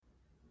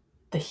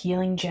The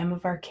Healing Gem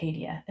of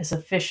Arcadia is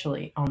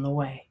officially on the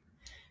way.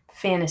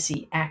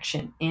 Fantasy,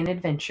 action, and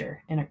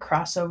adventure in a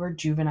crossover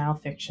juvenile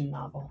fiction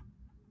novel.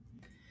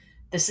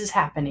 This is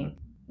happening.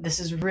 This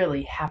is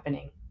really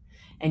happening.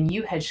 And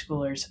you hedge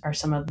schoolers are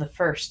some of the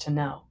first to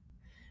know.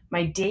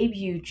 My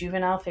debut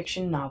juvenile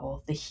fiction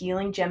novel, The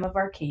Healing Gem of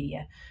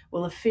Arcadia,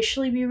 will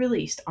officially be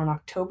released on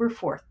October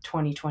 4th,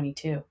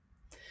 2022.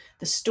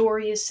 The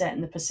story is set in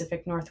the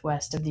Pacific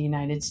Northwest of the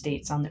United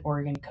States on the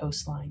Oregon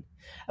coastline,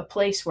 a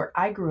place where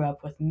I grew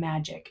up with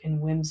magic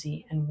and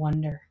whimsy and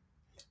wonder.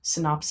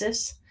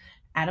 Synopsis: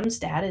 Adam's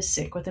dad is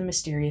sick with a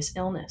mysterious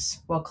illness,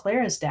 while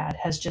Clara's dad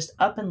has just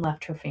up and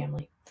left her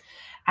family.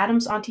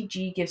 Adam's Auntie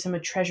G gives him a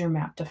treasure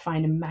map to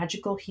find a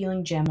magical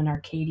healing gem in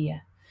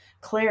Arcadia.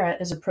 Clara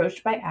is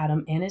approached by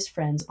Adam and his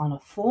friends on a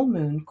full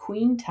moon,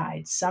 queen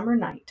tide summer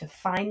night to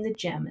find the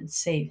gem and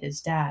save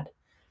his dad.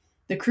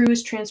 The crew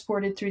is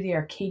transported through the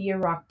Arcadia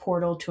Rock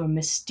portal to a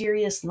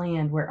mysterious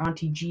land where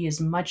Auntie G is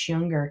much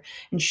younger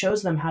and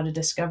shows them how to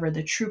discover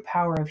the true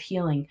power of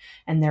healing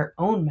and their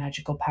own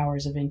magical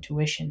powers of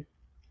intuition.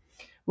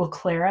 Will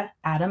Clara,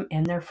 Adam,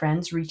 and their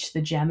friends reach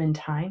the gem in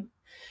time?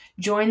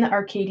 Join the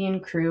Arcadian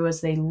crew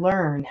as they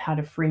learn how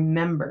to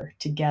remember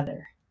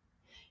together.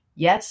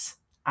 Yes,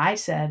 I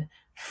said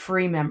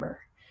free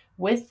member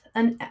with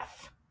an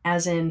F,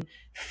 as in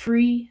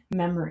free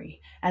memory,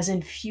 as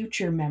in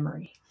future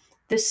memory.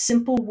 This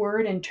simple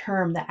word and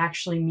term that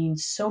actually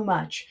means so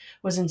much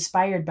was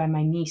inspired by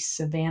my niece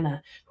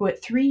Savannah, who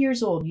at 3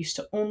 years old used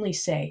to only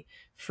say,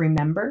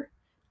 "Fremember?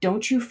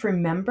 Don't you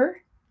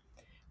remember?"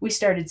 We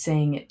started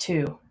saying it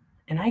too,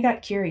 and I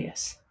got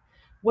curious.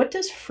 What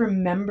does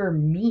remember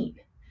mean?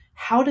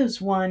 How does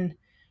one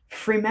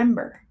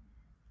remember?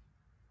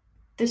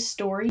 This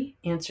story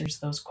answers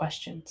those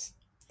questions.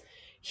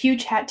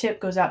 Huge hat tip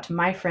goes out to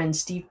my friend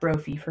Steve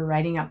Brophy for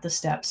writing out the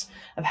steps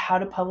of how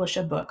to publish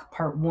a book,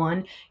 part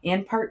one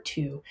and part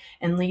two,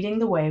 and leading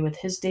the way with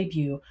his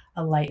debut,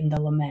 A Light in the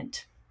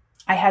Lament.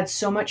 I had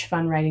so much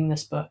fun writing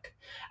this book.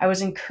 I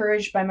was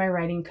encouraged by my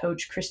writing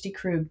coach, Christy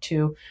Krug,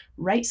 to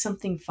write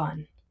something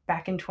fun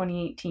back in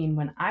 2018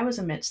 when I was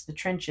amidst the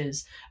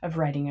trenches of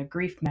writing a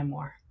grief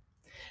memoir.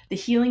 The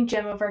Healing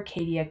Gem of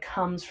Arcadia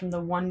comes from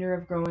the wonder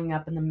of growing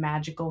up in the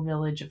magical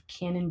village of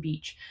Cannon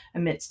Beach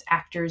amidst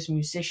actors,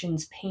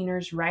 musicians,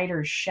 painters,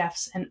 writers,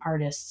 chefs, and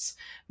artists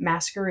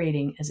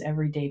masquerading as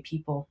everyday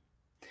people.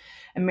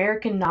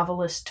 American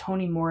novelist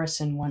Toni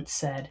Morrison once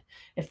said,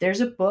 "If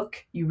there's a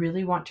book you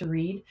really want to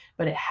read,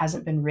 but it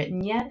hasn't been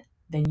written yet,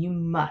 then you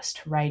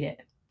must write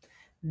it."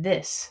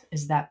 This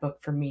is that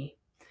book for me.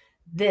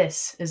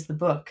 This is the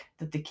book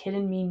that the kid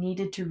in me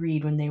needed to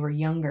read when they were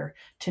younger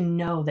to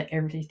know that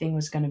everything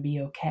was going to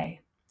be okay.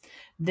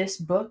 This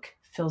book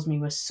fills me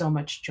with so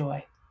much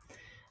joy.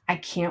 I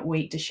can't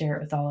wait to share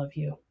it with all of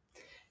you.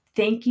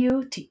 Thank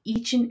you to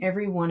each and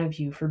every one of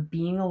you for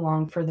being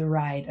along for the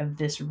ride of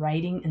this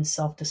writing and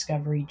self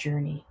discovery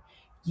journey.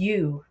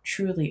 You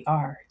truly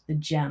are the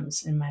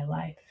gems in my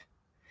life.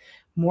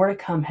 More to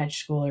come,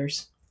 hedge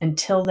schoolers.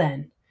 Until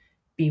then,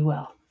 be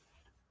well.